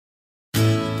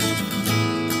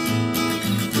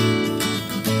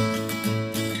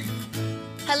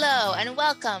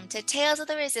Welcome to Tales of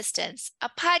the Resistance, a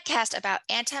podcast about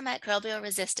antimicrobial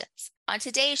resistance. On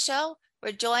today's show,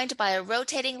 we're joined by a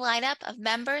rotating lineup of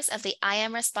members of the I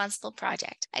Am Responsible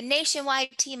Project, a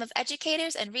nationwide team of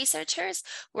educators and researchers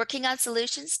working on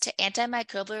solutions to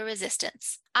antimicrobial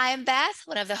resistance. I'm Beth,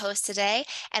 one of the hosts today,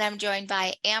 and I'm joined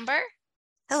by Amber.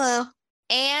 Hello.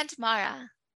 And Mara.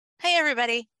 Hey,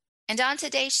 everybody. And on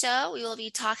today's show, we will be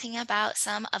talking about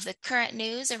some of the current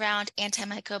news around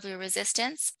antimicrobial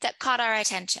resistance that caught our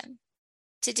attention.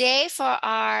 Today, for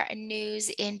our news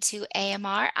into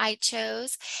AMR, I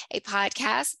chose a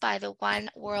podcast by the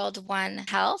One World, One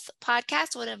Health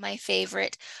podcast, one of my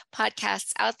favorite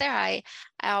podcasts out there. I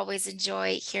always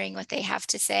enjoy hearing what they have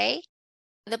to say.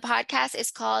 The podcast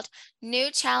is called New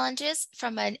Challenges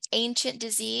from an Ancient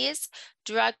Disease,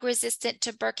 Drug-Resistant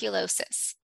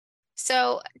Tuberculosis.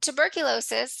 So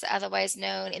tuberculosis, otherwise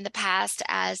known in the past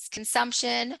as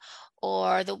consumption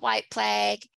or the White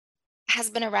Plague, has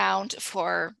been around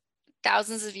for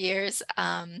thousands of years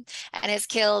and has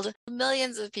killed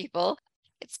millions of people.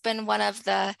 It's been one of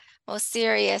the most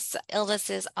serious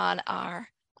illnesses on our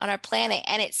planet,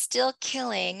 and it's still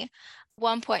killing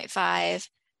 1.5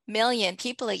 million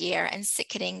people a year and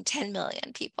sickening 10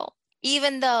 million people,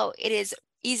 even though it is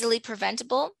easily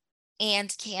preventable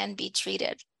and can be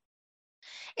treated.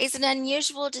 It's an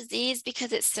unusual disease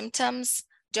because its symptoms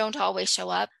don't always show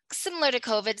up. Similar to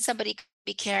COVID, somebody could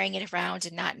be carrying it around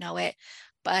and not know it,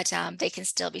 but they can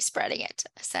still be spreading it,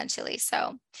 essentially.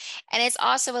 And it's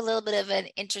also a little bit of an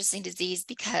interesting disease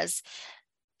because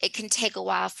it can take a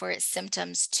while for its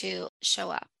symptoms to show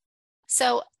up.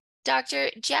 So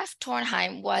Dr. Jeff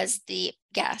Tornheim was the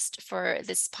guest for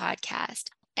this podcast.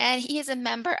 And he is a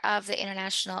member of the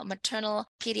International Maternal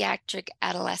Pediatric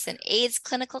Adolescent AIDS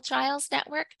Clinical Trials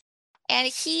Network. And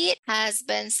he has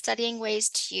been studying ways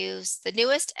to use the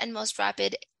newest and most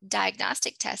rapid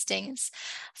diagnostic testings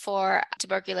for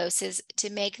tuberculosis to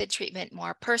make the treatment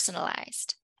more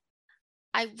personalized.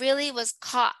 I really was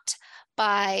caught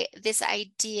by this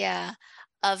idea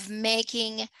of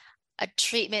making a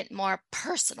treatment more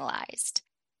personalized.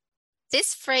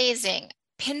 This phrasing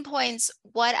pinpoints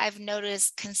what I've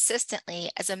noticed consistently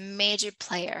as a major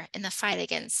player in the fight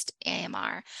against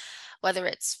AMR, whether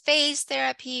it's phage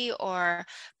therapy or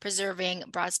preserving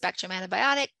broad spectrum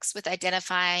antibiotics with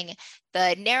identifying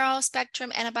the narrow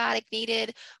spectrum antibiotic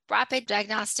needed, rapid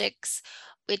diagnostics,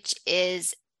 which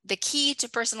is the key to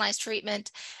personalized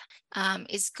treatment,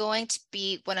 is going to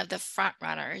be one of the front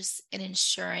runners in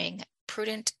ensuring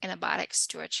prudent antibiotic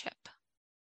stewardship.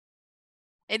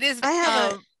 It is. I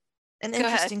have an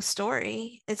interesting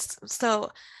story. It's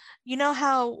so, you know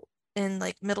how in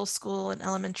like middle school and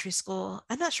elementary school,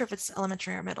 I'm not sure if it's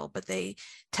elementary or middle, but they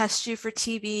test you for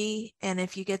TB, and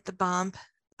if you get the bump,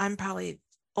 I'm probably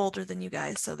older than you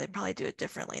guys, so they probably do it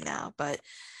differently now. But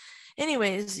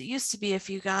anyways, it used to be if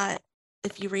you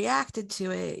reacted to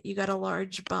it, you got a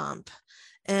large bump,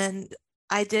 and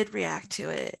I did react to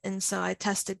it, and so I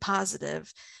tested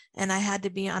positive, and I had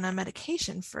to be on a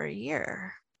medication for a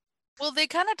year. Well, they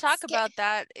kind of talk about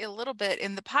that a little bit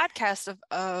in the podcast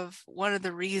of one of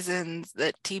the reasons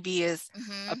that TB is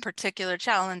a particular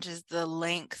challenge is the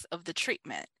length of the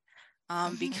treatment,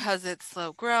 because it's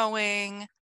slow growing,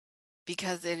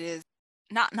 because it is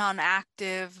not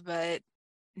non-active, but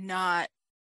not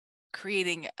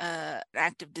creating an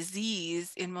active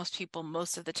disease in most people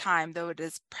most of the time, though it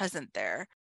is present there.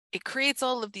 It creates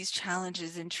all of these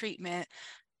challenges in treatment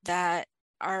that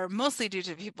are mostly due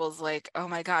to people's like, oh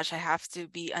my gosh, I have to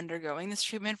be undergoing this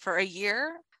treatment for a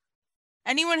year.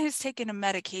 Anyone who's taken a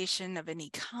medication of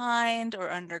any kind or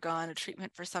undergone a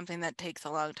treatment for something that takes a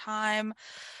long time,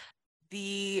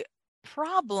 the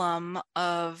problem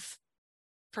of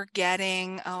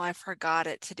forgetting, oh, I forgot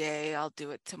it today, I'll do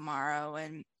it tomorrow,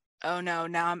 and oh no,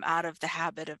 now I'm out of the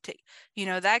habit of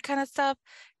that kind of stuff.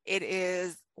 It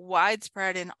is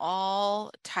widespread in all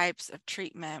types of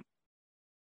treatment.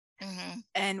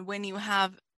 And when you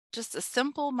have just a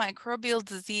simple microbial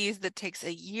disease that takes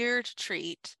a year to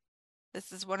treat,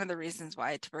 this is one of the reasons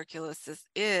why tuberculosis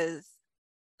is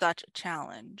such a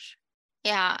challenge.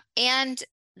 Yeah, and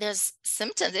there's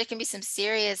symptoms. There can be some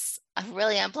serious,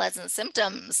 really unpleasant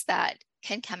symptoms that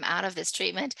can come out of this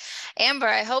treatment. Amber,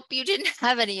 I hope you didn't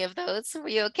have any of those. Were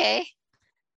you okay?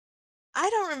 I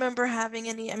don't remember having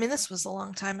any. I mean, this was a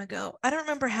long time ago. I don't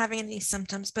remember having any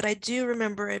symptoms, but I do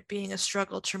remember it being a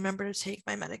struggle to remember to take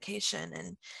my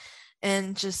medication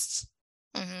and just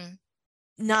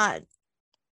not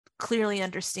clearly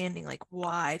understanding, like,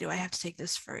 why do I have to take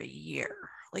this for a year?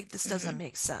 Like, this doesn't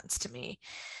make sense to me.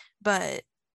 But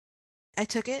I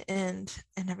took it and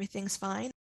everything's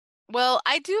fine. Well,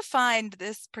 I do find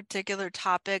this particular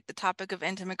topic, the topic of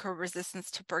antimicrobial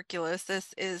resistance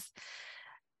tuberculosis is,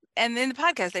 and in the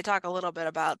podcast, they talk a little bit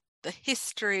about the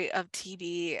history of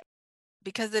TB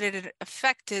because it had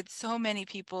affected so many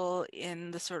people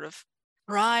in the sort of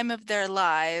prime of their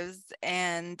lives,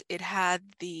 and it had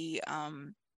the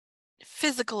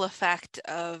physical effect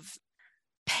of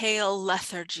pale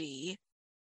lethargy,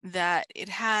 that it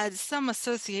had some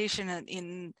association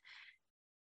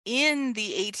in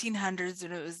the 1800s,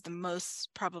 when it was the most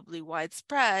probably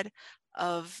widespread,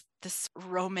 of this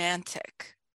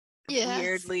romantic,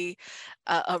 weirdly,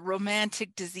 a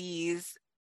romantic disease,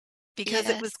 because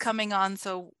it was coming on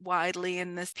so widely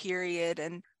in this period.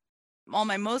 And all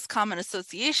my most common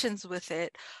associations with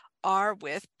it are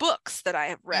with books that I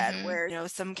have read, where, you know,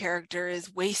 some character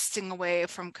is wasting away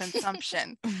from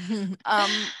consumption.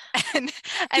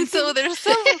 And so there's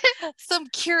some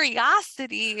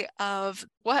curiosity of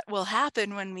what will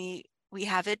happen when we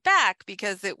have it back,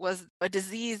 because it was a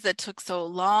disease that took so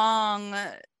long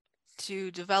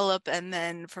to develop and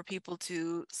then for people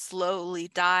to slowly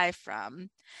die from.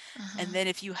 And then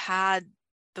if you had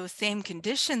those same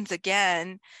conditions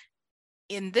again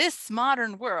in this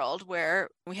modern world where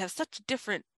we have such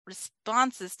different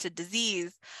responses to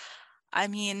disease, I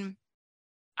mean,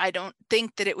 I don't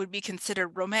think that it would be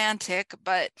considered romantic,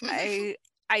 but I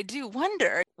do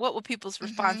wonder, what will people's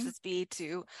responses be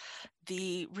to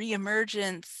the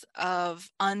reemergence of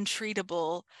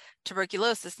untreatable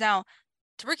tuberculosis? Now,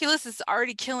 tuberculosis is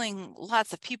already killing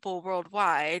lots of people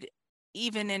worldwide,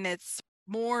 even in its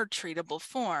more treatable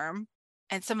form.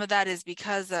 And some of that is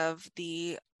because of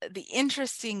the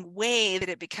interesting way that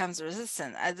it becomes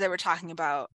resistant, as they were talking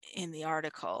about in the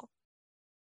article.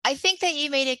 I think that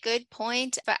you made a good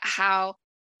point about how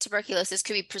tuberculosis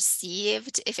could be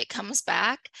perceived if it comes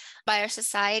back by our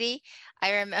society.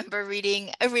 I remember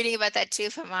reading about that too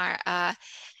from our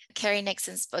Carrie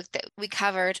Nixon's book that we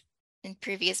covered in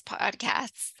previous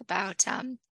podcasts about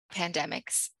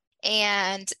pandemics.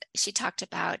 And she talked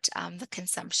about the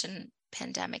consumption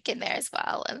pandemic in there as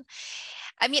well. And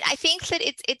I mean, I think that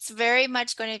it's very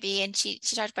much going to be, and she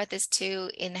talked about this too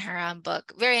in her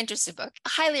book, very interesting book,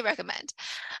 highly recommend,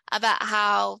 about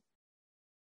how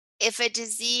if a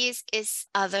disease is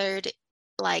othered,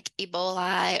 like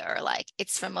Ebola, or like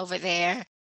it's from over there,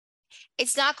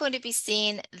 it's not going to be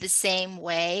seen the same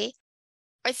way.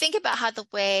 Or think about how the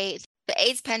way the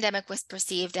AIDS pandemic was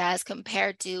perceived as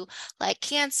compared to like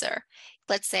cancer.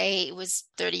 Let's say it was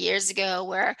 30 years ago,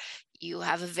 where you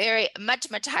have a very much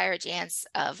higher chance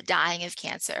of dying of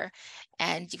cancer,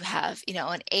 and you have, you know,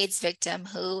 an AIDS victim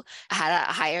who had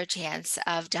a higher chance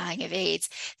of dying of AIDS.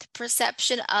 The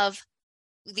perception of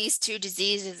these two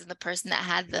diseases and the person that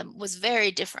had them was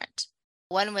very different.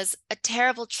 One was a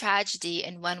terrible tragedy,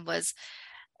 and one was,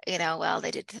 you know, well, they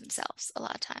did it themselves a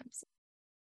lot of times.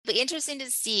 Be interesting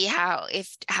to see how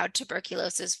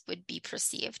tuberculosis would be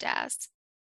perceived as.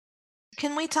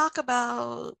 Can we talk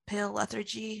about pale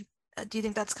lethargy? Do you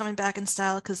think that's coming back in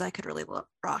style? Because I could really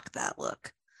rock that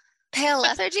look. Pale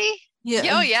lethargy?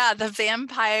 Yeah. Oh yeah, the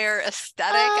vampire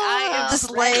aesthetic. I am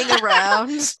just laying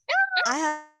around.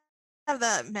 I have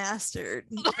that mastered.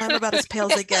 I'm about as pale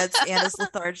as it gets and as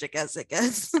lethargic as it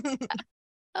gets.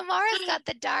 Amara's got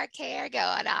the dark hair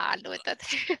going on with the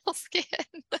pale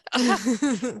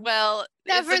skin. Well,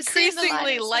 never it's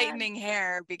increasingly lightening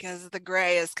hair because the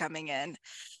gray is coming in.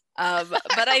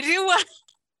 But I do want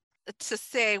to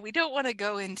say, we don't want to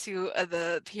go into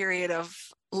the period of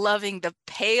loving the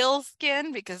pale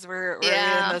skin, because we're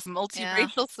in this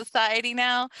multiracial society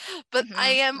now. But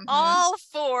I am all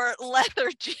for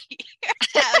lethargy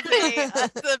as a beauty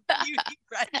regime.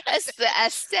 As the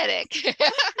aesthetic.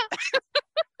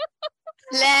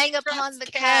 Laying upon the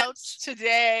couch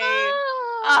today.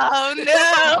 Oh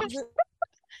no.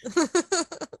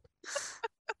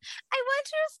 I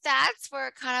wonder if that's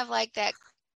where kind of like that.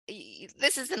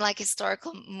 This is in like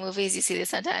historical movies. You see this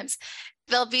sometimes.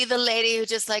 There'll be the lady who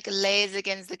just like lays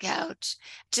against the couch,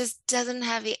 just doesn't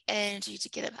have the energy to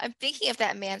get up. I'm thinking of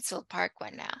that Mansfield Park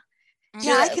one now.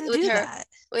 Yeah, I can do that.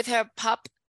 With her pup.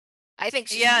 I think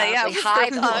she's probably high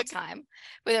the whole time.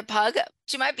 With her pug,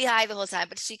 she might be high the whole time,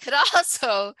 but she could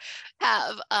also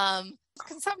have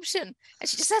consumption, and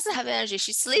she just doesn't have energy.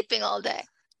 She's sleeping all day.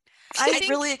 I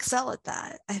really excel at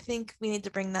that. I think we need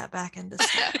to bring that back into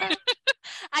stuff.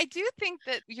 I do think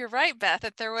that you're right, Beth,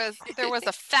 that there was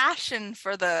a fashion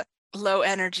for the low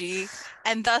energy,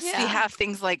 and thus we have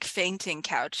things like fainting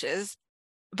couches.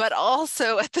 But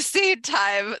also at the same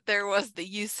time, there was the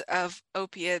use of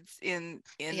opiates in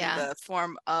the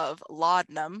form of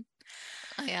laudanum.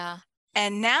 Yeah.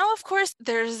 And now, of course,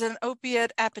 there's an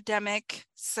opiate epidemic.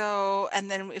 So,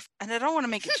 and I don't want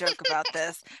to make a joke about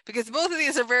this because both of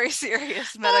these are very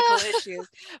serious medical issues,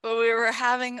 but we were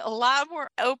having a lot more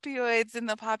opioids in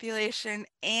the population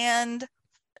and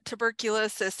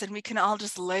tuberculosis, and we can all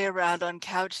just lay around on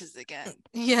couches again.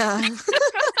 Yeah.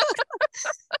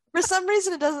 For some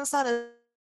reason, it doesn't sound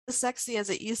as sexy as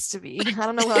it used to be. I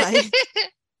don't know why.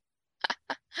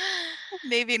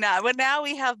 Maybe not. But now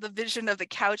we have the vision of the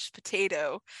couch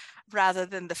potato rather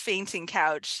than the fainting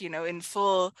couch, in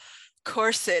full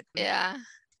corset. Yeah.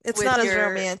 It's not as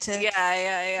romantic.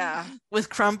 Yeah. With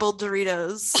crumbled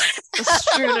Doritos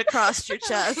strewn across your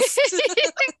chest.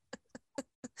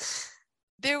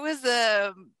 There was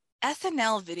a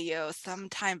SNL video some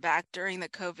time back during the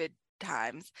COVID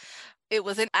times. It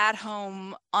was an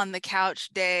at-home on the couch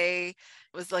day. It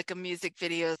was like a music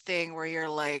video thing where you're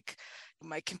like,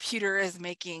 my computer is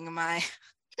making my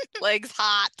legs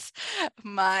hot.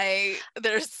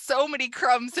 There's so many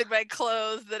crumbs in my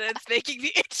clothes that it's making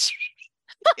me itchy.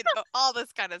 All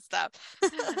this kind of stuff.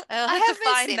 I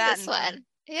haven't seen this one.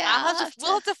 Yeah,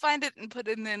 we'll have to find it and put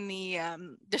it in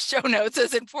the show notes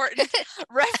as important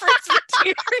reference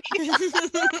material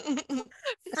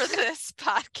for this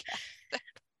podcast.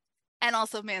 And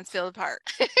also Mansfield Park.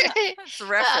 It's a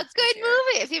reference good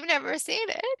movie if you've never seen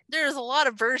it. There's a lot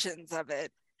of versions of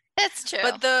it. That's true.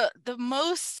 But the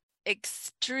most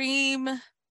extreme,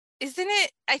 isn't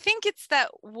it? I think it's that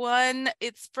one.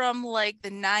 It's from like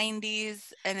the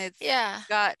 90s, and it's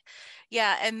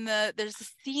and there's a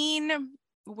scene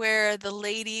where the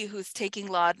lady who's taking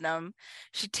laudanum,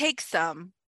 she takes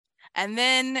some, and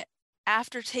then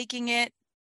after taking it,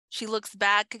 she looks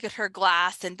back at her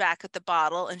glass and back at the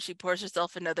bottle, and she pours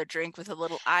herself another drink with a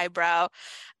little eyebrow.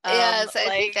 Yes, I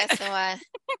think that's the one.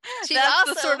 She's that's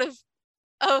also the sort of,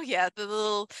 the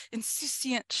little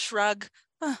insouciant shrug.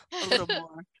 A little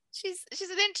more. She's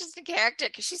an interesting character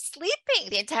because she's sleeping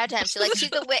the entire time.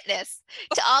 She's a witness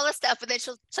to all the stuff, and then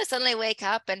she'll suddenly wake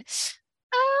up and,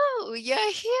 oh, you're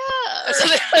here.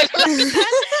 Good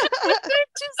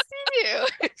to see you.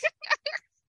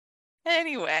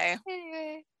 Anyway.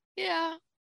 Yeah.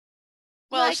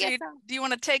 Well, do you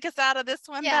want to take us out of this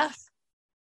one, Beth?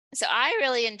 So I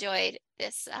really enjoyed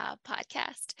this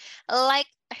podcast. I like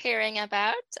hearing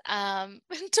about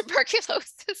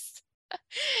tuberculosis.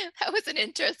 That was an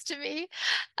interest to me.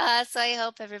 So I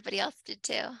hope everybody else did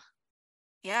too.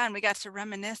 Yeah, and we got to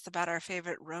reminisce about our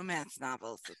favorite romance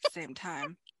novels at the same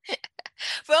time.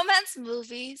 Romance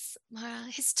movies,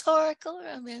 historical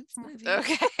romance movies.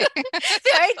 Okay.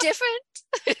 Very different.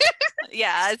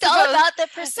 Yeah, it's all about the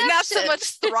perception. Not so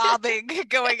much throbbing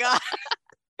going on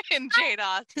in Jane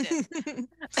Austen.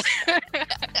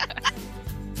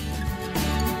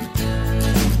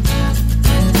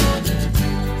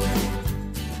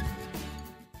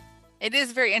 It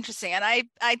is very interesting, and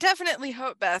I definitely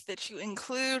hope, Beth, that you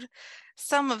include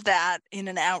some of that in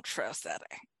an outro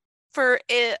setting for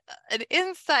an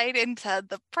insight into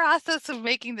the process of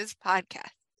making this podcast.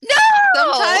 No!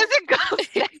 Sometimes it goes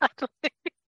badly.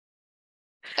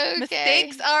 Okay.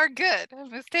 Mistakes are good.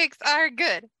 Mistakes are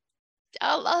good.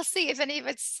 I'll see if any of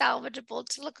it's salvageable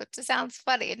to sounds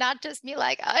funny, not just me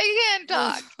like, I can't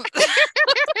talk.